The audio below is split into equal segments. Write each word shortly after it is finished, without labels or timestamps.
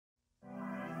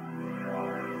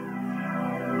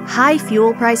High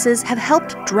fuel prices have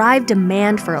helped drive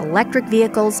demand for electric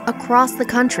vehicles across the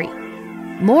country.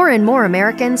 More and more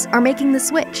Americans are making the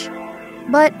switch.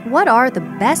 But what are the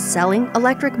best-selling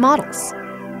electric models?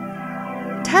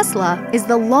 Tesla is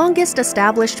the longest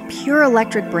established pure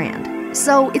electric brand,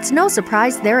 so it's no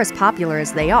surprise they're as popular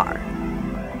as they are.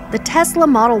 The Tesla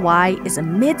Model Y is a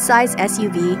mid-size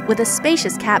SUV with a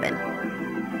spacious cabin.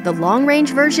 The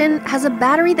long-range version has a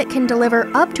battery that can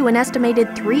deliver up to an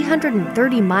estimated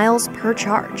 330 miles per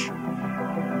charge.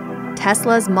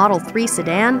 Tesla's Model 3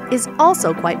 sedan is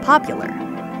also quite popular.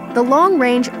 The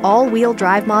long-range all-wheel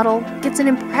drive model gets an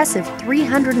impressive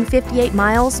 358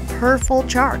 miles per full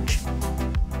charge.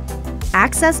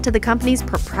 Access to the company's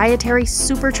proprietary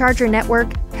supercharger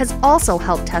network has also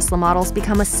helped Tesla models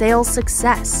become a sales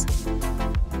success.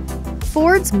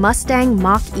 Ford's Mustang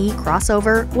Mach-E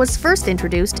crossover was first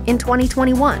introduced in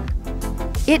 2021.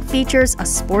 It features a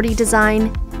sporty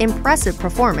design, impressive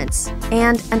performance,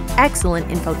 and an excellent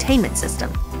infotainment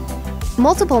system.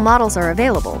 Multiple models are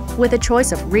available with a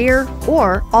choice of rear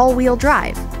or all-wheel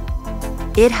drive.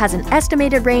 It has an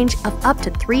estimated range of up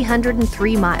to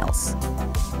 303 miles.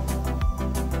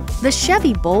 The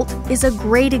Chevy Bolt is a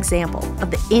great example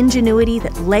of the ingenuity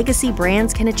that legacy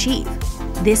brands can achieve.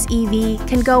 This EV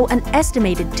can go an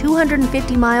estimated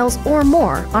 250 miles or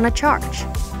more on a charge.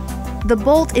 The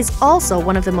Bolt is also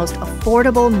one of the most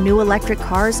affordable new electric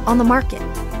cars on the market.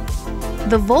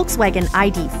 The Volkswagen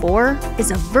ID.4 is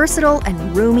a versatile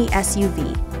and roomy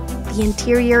SUV. The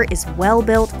interior is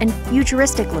well-built and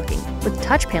futuristic-looking, with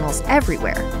touch panels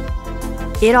everywhere.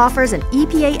 It offers an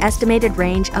EPA estimated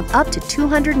range of up to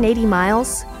 280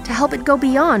 miles to help it go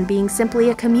beyond being simply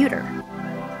a commuter.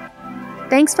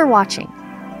 Thanks for watching.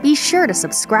 Be sure to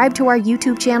subscribe to our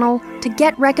YouTube channel to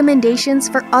get recommendations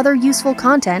for other useful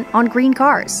content on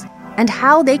GreenCars and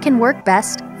how they can work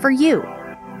best for you.